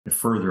the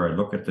further I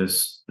look at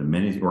this, the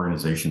many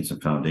organizations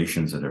and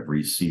foundations that have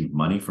received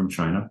money from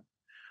China,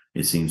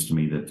 it seems to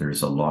me that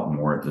there's a lot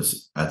more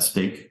at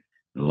stake.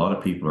 A lot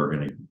of people are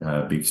going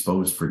to be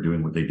exposed for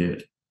doing what they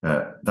did.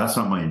 That's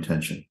not my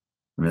intention.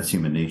 I mean, that's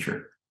human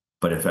nature.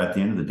 But if at the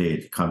end of the day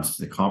it comes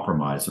to the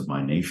compromise of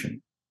my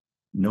nation,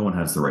 no one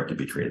has the right to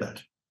betray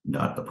that.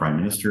 Not the Prime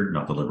Minister,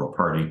 not the Liberal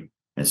Party,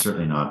 and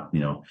certainly not,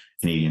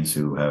 Canadians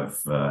who have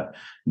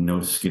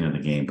no skin in the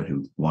game, but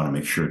who want to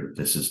make sure that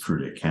this is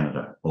true to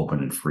Canada, open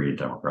and free and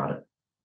democratic.